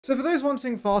So for those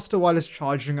wanting faster wireless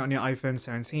charging on your iPhone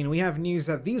 17, we have news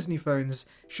that these new phones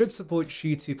should support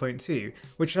Qi 2.2,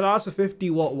 which allows for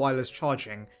 50-watt wireless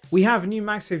charging. We have new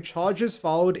MagSafe chargers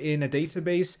filed in a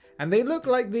database, and they look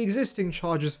like the existing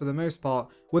chargers for the most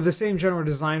part, with the same general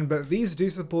design, but these do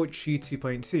support Qi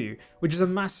 2.2, which is a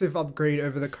massive upgrade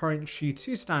over the current Qi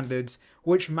 2 standards,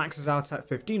 which maxes out at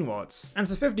 15 watts. And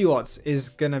so 50 watts is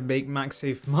gonna make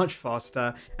MagSafe much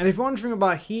faster, and if you're wondering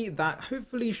about heat, that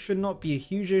hopefully should not be a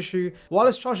huge issue.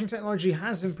 Wireless charging technology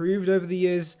has improved over the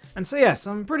years, and so yes,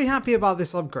 I'm pretty happy about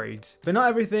this upgrade. But not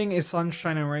everything is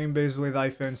sunshine and rainbows with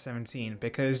iPhone 17,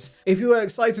 because if you were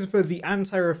excited for the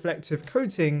anti-reflective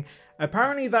coating,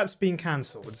 apparently that's been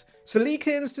cancelled. So Leica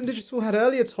Instant Digital had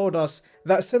earlier told us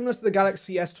that similar to the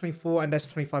Galaxy S24 and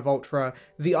S25 Ultra,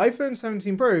 the iPhone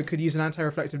 17 Pro could use an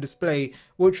anti-reflective display,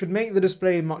 which would make the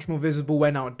display much more visible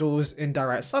when outdoors in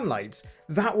direct sunlight.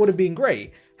 That would have been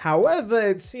great. However,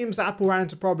 it seems Apple ran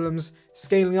into problems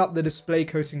scaling up the display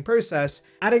coating process.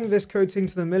 Adding this coating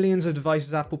to the millions of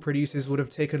devices Apple produces would have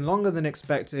taken longer than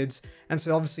expected, and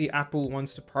so obviously Apple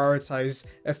wants to prioritize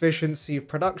efficiency of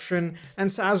production,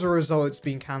 and so as a result it's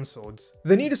been cancelled.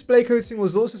 The new display coating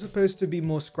was also supposed to be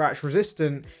more scratch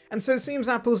resistant, and so it seems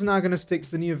Apple's now going to stick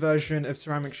to the new version of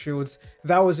ceramic shields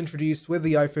that was introduced with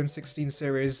the iPhone 16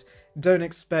 series. Don't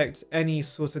expect any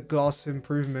sort of glass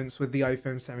improvements with the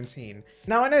iPhone 17.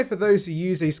 Now I know for those who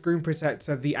use a screen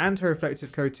protector, the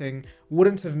anti-reflective coating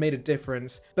wouldn't have made a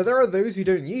difference, but there are those who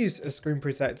don't use a screen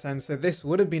protector, and so this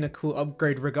would have been a cool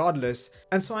upgrade regardless,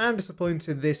 and so I am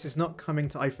disappointed this is not coming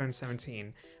to iPhone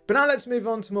 17. But now let's move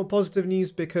on to more positive news,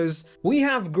 because we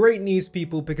have great news,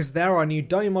 people, because there are new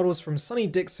dummy models from Sonny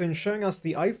Dixon showing us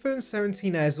the iPhone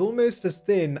 17 Air is almost as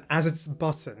thin as its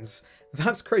buttons.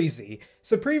 That's crazy.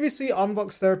 So previously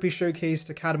Unbox Therapy showcased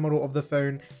a CAD model of the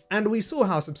phone, and we saw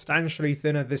how substantially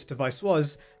thinner this device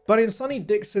was, but in Sonny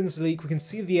Dixon's leak we can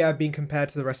see the Air being compared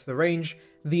to the rest of the range.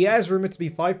 The Air is rumored to be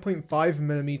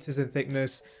 5.5mm in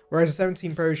thickness, whereas the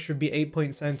 17 Pro should be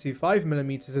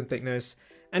 8.725mm in thickness.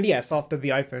 And yes, after the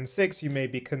iPhone 6 you may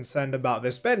be concerned about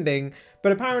this bending,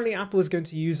 but apparently Apple is going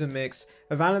to use a mix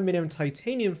of aluminium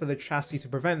titanium for the chassis to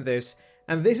prevent this.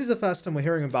 And this is the first time we're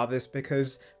hearing about this,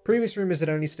 because previous rumors had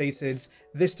only stated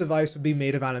this device would be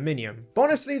made of aluminium. But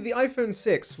honestly, the iPhone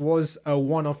 6 was a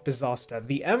one-off disaster.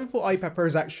 The M4 iPad Pro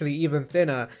is actually even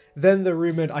thinner than the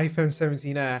rumored iPhone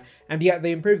 17 Air, and yet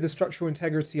they improved the structural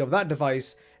integrity of that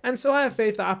device, and so I have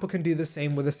faith that Apple can do the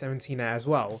same with the 17 Air as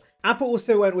well. Apple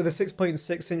also went with a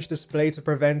 6.6-inch display to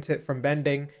prevent it from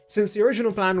bending, since the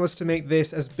original plan was to make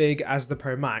this as big as the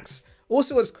Pro Max.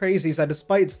 Also, what's crazy is that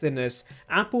despite its thinness,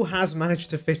 Apple has managed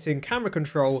to fit in camera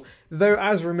control, though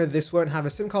as rumored this won't have a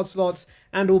SIM card slot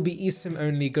and will be eSIM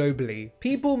only globally.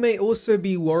 People may also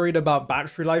be worried about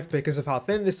battery life because of how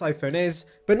thin this iPhone is,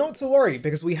 but not to worry,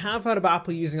 because we have heard about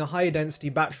Apple using a higher density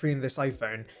battery in this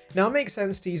iPhone. Now it makes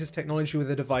sense to use this technology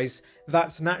with a device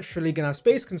that's naturally going to have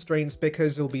space constraints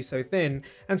because it will be so thin,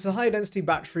 and so high density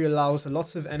battery allows a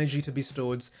lot of energy to be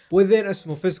stored within a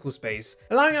small physical space,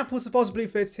 allowing Apple to possibly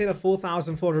fit in a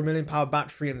 4,400 mAh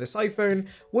battery in this iPhone,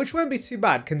 which won't be too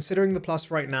bad considering the Plus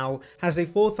right now has a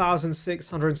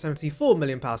 4,674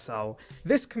 mAh cell.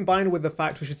 This combined with the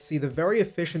fact we should see the very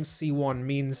efficient C1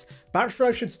 means battery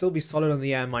life should still be solid on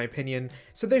the Air in my opinion,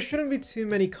 so there shouldn't be too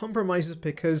many compromises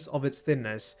because of its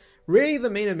thinness. Really the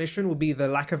main omission will be the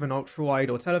lack of an ultra-wide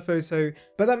or telephoto,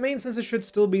 but that main sensor should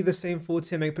still be the same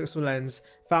 14MP lens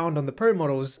found on the Pro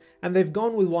models, and they've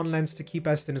gone with one lens to keep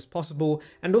as thin as possible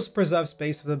and also preserve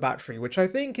space for the battery, which I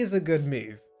think is a good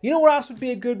move. You know what else would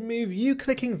be a good move? You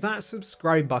clicking that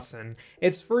subscribe button.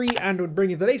 It's free and would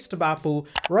bring you the latest of Apple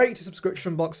right to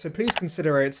subscription box, so please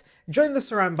consider it. Join the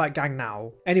Saranbyte gang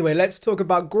now. Anyway, let's talk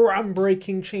about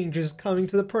groundbreaking changes coming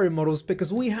to the Pro models,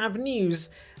 because we have news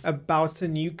about a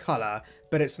new color.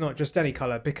 But it's not just any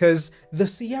color, because the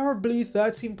Sierra Blue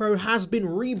 13 Pro has been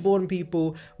reborn,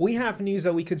 people. We have news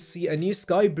that we could see a new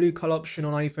sky blue color option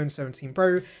on iPhone 17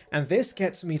 Pro, and this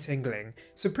gets me tingling.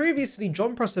 So previously,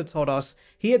 John Prosser told us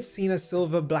he had seen a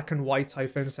silver, black and white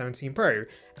iPhone 17 Pro,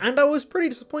 and I was pretty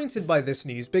disappointed by this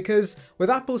news, because with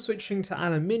Apple switching to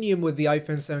aluminium with the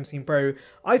iPhone 17 Pro,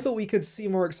 I thought we could see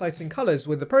more exciting colors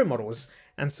with the Pro models,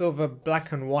 and silver,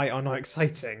 black and white are not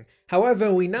exciting.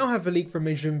 However, we now have a leak from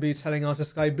Mijumbu telling us the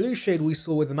sky blue shade we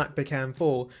saw with the MacBook Air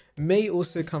M4 may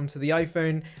also come to the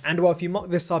iPhone, and while if you mock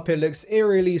this up it looks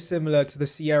eerily similar to the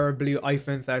Sierra Blue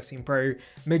iPhone 13 Pro,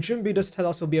 Majumbu does tell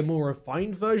us it'll be a more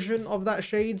refined version of that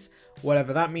shades.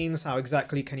 Whatever that means. How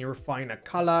exactly can you refine a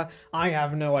color? I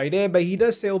have no idea, but he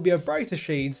does say it'll be a brighter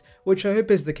shades, which I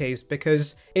hope is the case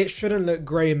because it shouldn't look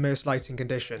grey in most lighting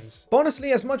conditions. But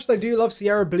honestly, as much as I do love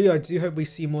Sierra Blue, I do hope we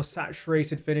see more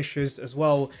saturated finishes as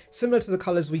well, similar to the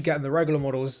colors we get in the regular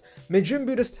models.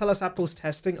 Majumbu does tell us Apple's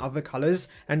testing other colors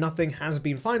and nothing has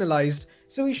been finalized,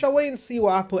 so we shall wait and see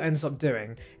what Apple ends up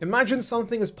doing. Imagine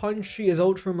something as punchy as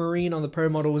ultramarine on the Pro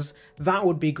models, that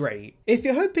would be great. If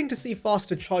you're hoping to see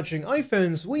faster charging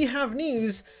iPhones, we have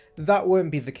news. That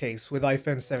won't be the case with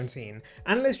iPhone 17.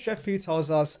 Analyst Jeff Pugh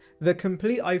tells us the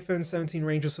complete iPhone 17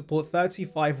 range will support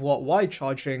 35 watt wide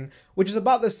charging, which is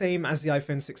about the same as the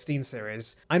iPhone 16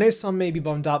 series. I know some may be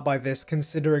bummed out by this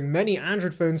considering many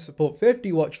Android phones support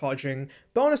 50 watt charging,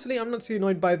 but honestly I'm not too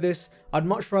annoyed by this. I'd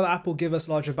much rather Apple give us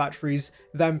larger batteries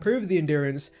than improve the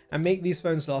endurance and make these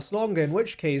phones last longer, in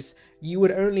which case you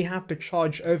would only have to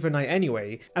charge overnight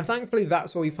anyway, and thankfully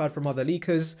that's what we've heard from other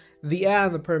leakers. The Air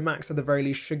and the Pro Max at the very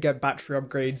least should get battery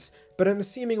upgrades, but I'm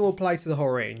assuming it will apply to the whole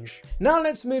range. Now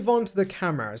let's move on to the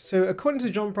camera. So according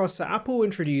to John Prosser, Apple will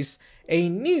introduce a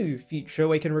new feature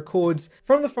where you can record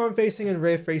from the front-facing and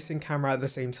rear-facing camera at the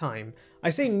same time. I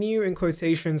say new in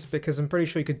quotations because I'm pretty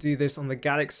sure you could do this on the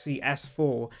Galaxy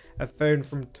S4, a phone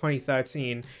from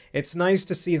 2013. It's nice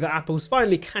to see that Apple's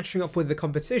finally catching up with the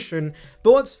competition,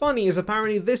 but what's funny is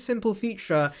apparently this simple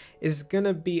feature is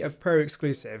gonna be a Pro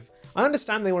exclusive. I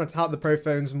understand they want to tout the Pro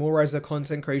phones more as a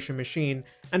content creation machine,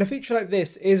 and a feature like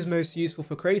this is most useful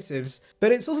for creatives,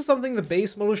 but it's also something the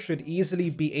base models should easily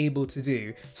be able to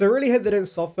do. So I really hope they don't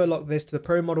software lock this to the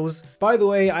Pro models. By the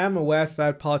way, I am aware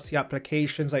third-party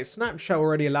applications like Snapchat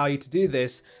already allow you to do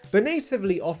this, but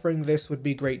natively offering this would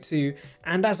be great too,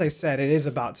 and as I said, it is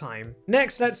about time.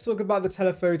 Next, let's talk about the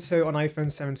telephoto on iPhone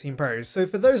 17 Pros. So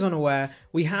for those unaware,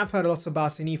 we have heard a lot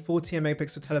about a new 14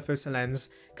 megapixel telephoto lens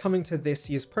coming to this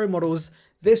year's Pro models.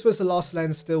 This was the last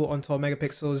lens still on 12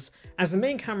 megapixels, as the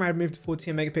main camera had moved to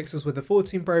 14 megapixels with the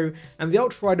 14 Pro, and the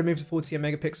ultra wide had moved to 14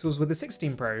 megapixels with the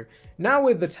 16 Pro. Now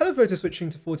with the telephoto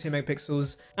switching to 14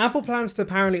 megapixels, Apple plans to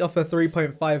apparently offer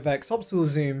 3.5x optical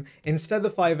zoom instead of the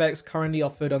 5x currently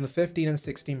offered on the 15 and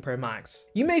 16 Pro Max.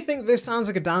 You may think this sounds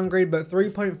like a downgrade, but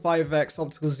 3.5x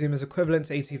optical zoom is equivalent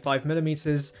to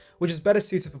 85mm, which is better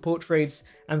suited for portraits,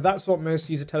 and that's what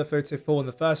most use a telephoto for in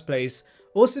the first place.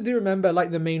 Also do remember,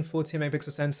 like the main 14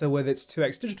 megapixel sensor with its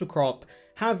 2x digital crop,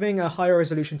 having a higher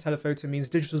resolution telephoto means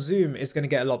digital zoom is going to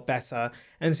get a lot better,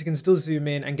 and so you can still zoom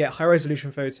in and get high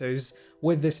resolution photos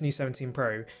with this new 17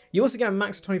 Pro. You also get a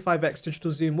max 25x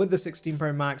digital zoom with the 16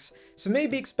 Pro Max, so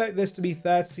maybe expect this to be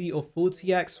 30 or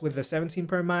 40x with the 17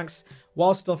 Pro Max,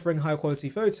 whilst offering higher quality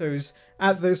photos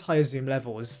at those higher zoom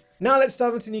levels. Now let's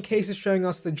dive into new cases showing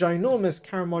us the ginormous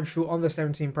camera module on the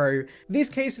 17 Pro. These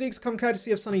case leaks come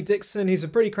courtesy of Sonny Dixon, who's a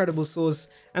pretty credible source,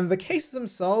 and the cases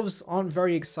themselves aren't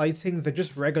very exciting. They're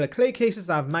just regular clay cases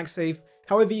that have MagSafe.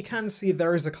 However, you can see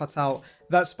there is a cutout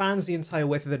that spans the entire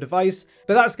width of the device,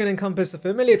 but that's going to encompass the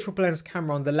familiar triple lens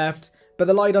camera on the left, but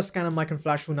the LiDAR scanner, mic and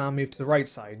flash will now move to the right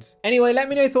side. Anyway, let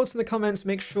me know your thoughts in the comments,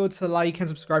 make sure to like and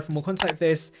subscribe for more content like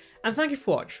this, and thank you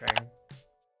for watching.